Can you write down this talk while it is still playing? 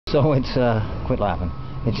So it's, quit laughing.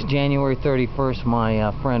 It's January 31st.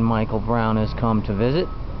 My friend Michael Brown has come to visit.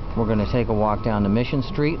 We're going to take a walk down to Mission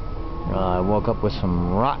Street. I woke up with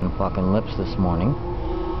some rotten fucking lips this morning.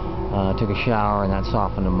 Took a shower and that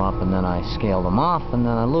softened them up, and then I scaled them off, and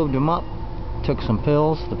then I lubed them up. Took some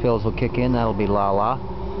pills. The pills will kick in. That'll be la-la.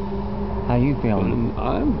 How you feeling?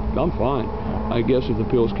 I'm fine. I guess if the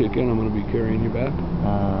pills kick in, I'm going to be carrying you back.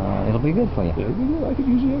 It'll be good for you. Yeah, it'll be good. I could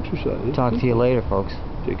use the exercise. Talk to you later, folks.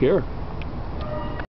 Take care.